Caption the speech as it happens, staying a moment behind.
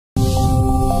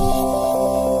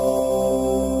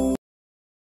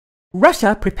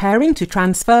Russia preparing to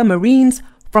transfer Marines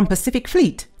from Pacific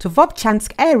Fleet to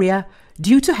Vovchansk area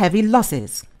due to heavy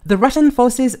losses. The Russian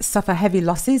forces suffer heavy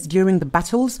losses during the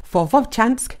battles for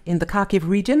Vovchansk in the Kharkiv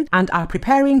region and are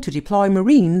preparing to deploy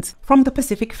Marines from the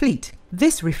Pacific Fleet.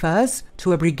 This refers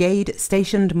to a brigade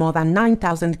stationed more than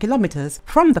 9,000 kilometers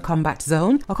from the combat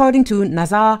zone, according to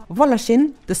Nazar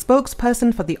Voloshyn, the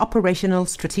spokesperson for the operational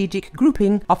strategic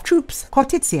grouping of troops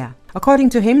Khortytsia. According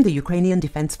to him, the Ukrainian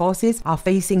Defense Forces are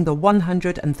facing the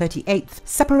 138th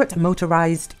Separate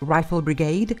Motorized Rifle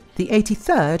Brigade, the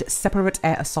 83rd Separate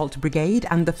Air Assault Brigade,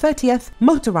 and the 30th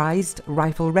Motorized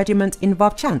Rifle Regiment in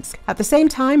Vovchansk. At the same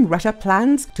time, Russia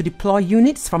plans to deploy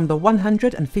units from the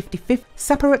 155th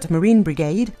Separate Marine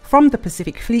Brigade from the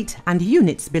Pacific Fleet and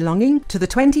units belonging to the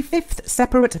 25th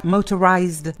Separate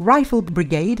Motorized Rifle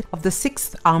Brigade of the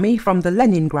 6th Army from the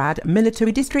Leningrad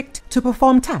Military District to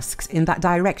perform tasks in that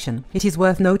direction. It is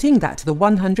worth noting that the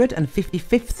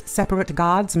 155th Separate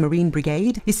Guards Marine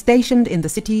Brigade is stationed in the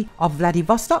city of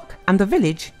Vladivostok and the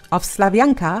village of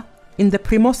Slavyanka in the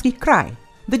Primorsky Krai.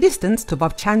 The distance to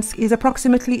Vovchansk is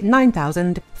approximately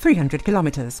 9,300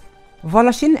 kilometers.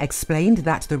 Voloshyn explained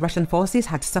that the Russian forces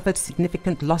had suffered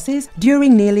significant losses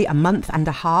during nearly a month and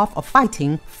a half of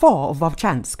fighting for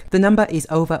Vovchansk. The number is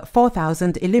over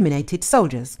 4,000 eliminated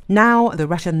soldiers. Now, the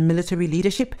Russian military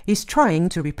leadership is trying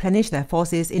to replenish their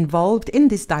forces involved in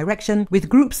this direction with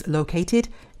groups located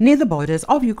near the borders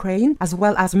of Ukraine, as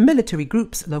well as military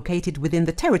groups located within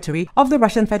the territory of the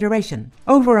Russian Federation.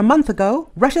 Over a month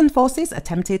ago, Russian forces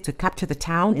attempted to capture the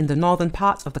town in the northern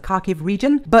parts of the Kharkiv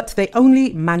region, but they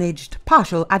only managed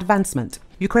partial advancement.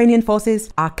 Ukrainian forces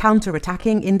are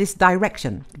counter-attacking in this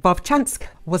direction. Vovchansk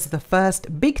was the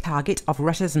first big target of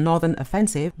Russia's northern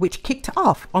offensive, which kicked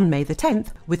off on May the 10th,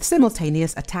 with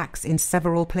simultaneous attacks in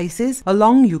several places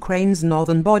along Ukraine's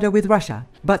northern border with Russia.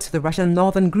 But the Russian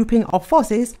northern grouping of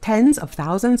forces, tens of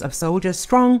thousands of soldiers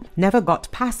strong, never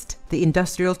got past the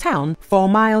industrial town 4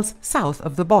 miles south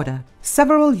of the border.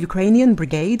 Several Ukrainian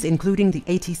brigades, including the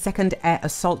 82nd Air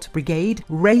Assault Brigade,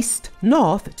 raced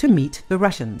north to meet the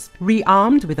Russians.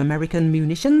 Rearmed with American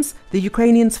munitions, the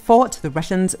Ukrainians fought the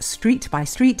Russians street by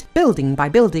street, building by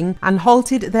building, and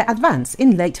halted their advance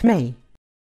in late May.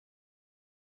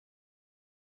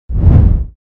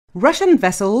 Russian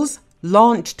vessels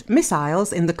launched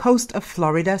missiles in the coast of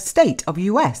Florida state of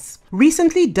US.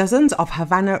 Recently, dozens of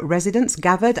Havana residents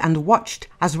gathered and watched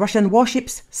as Russian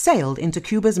warships sailed into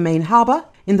Cuba's main harbor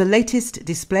in the latest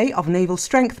display of naval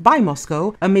strength by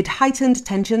Moscow amid heightened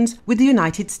tensions with the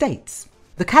United States.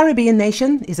 The Caribbean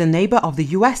nation is a neighbor of the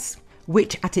US,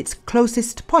 which at its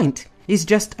closest point is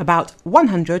just about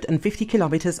 150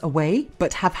 kilometers away,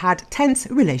 but have had tense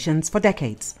relations for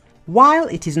decades. While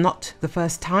it is not the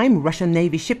first time Russian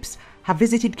Navy ships have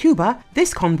visited Cuba,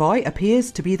 this convoy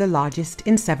appears to be the largest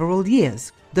in several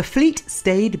years. The fleet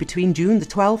stayed between June the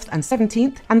 12th and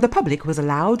 17th, and the public was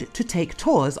allowed to take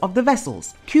tours of the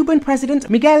vessels. Cuban President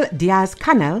Miguel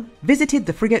Diaz-Canel visited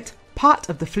the frigate, part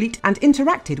of the fleet, and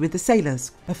interacted with the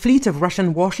sailors. A fleet of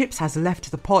Russian warships has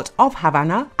left the port of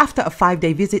Havana after a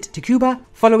 5-day visit to Cuba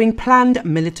following planned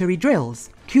military drills.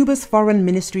 Cuba's foreign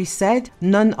ministry said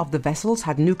none of the vessels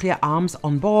had nuclear arms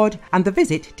on board and the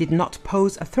visit did not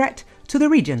pose a threat to the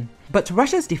region. But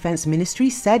Russia's defense ministry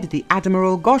said the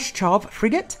Admiral Gorshchov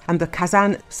frigate and the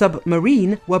Kazan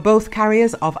submarine were both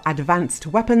carriers of advanced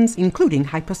weapons, including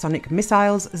hypersonic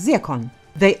missiles Zircon.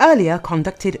 They earlier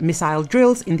conducted missile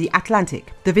drills in the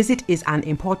Atlantic. The visit is an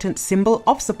important symbol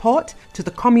of support to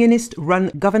the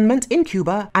communist-run government in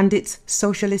Cuba and its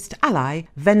socialist ally,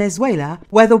 Venezuela,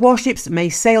 where the warships may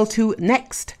sail to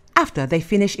next after they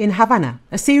finish in Havana.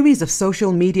 A series of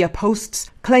social media posts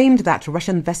claimed that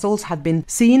Russian vessels had been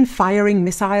seen firing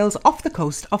missiles off the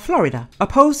coast of Florida. A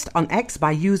post on X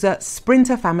by user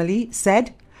Sprinter Family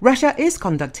said, Russia is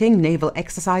conducting naval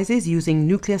exercises using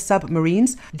nuclear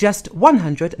submarines just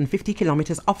 150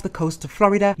 kilometers off the coast of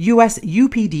Florida, US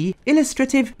UPD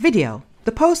illustrative video.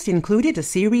 The post included a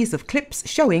series of clips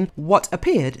showing what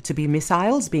appeared to be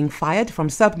missiles being fired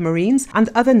from submarines and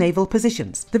other naval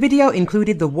positions. The video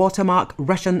included the watermark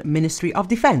Russian Ministry of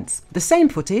Defense. The same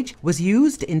footage was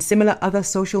used in similar other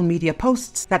social media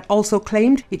posts that also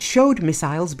claimed it showed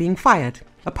missiles being fired.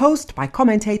 A post by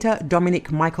commentator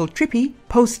Dominic Michael Trippi,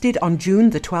 posted on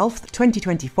June the 12th,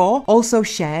 2024, also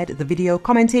shared the video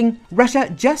commenting, Russia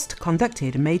just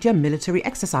conducted major military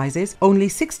exercises only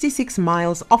 66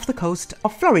 miles off the coast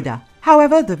of Florida.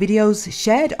 However, the videos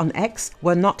shared on X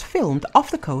were not filmed off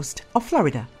the coast of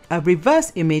Florida. A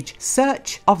reverse image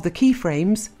search of the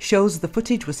keyframes shows the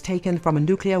footage was taken from a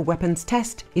nuclear weapons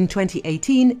test in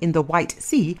 2018 in the White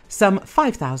Sea, some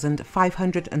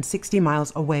 5,560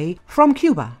 miles away from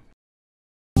Cuba.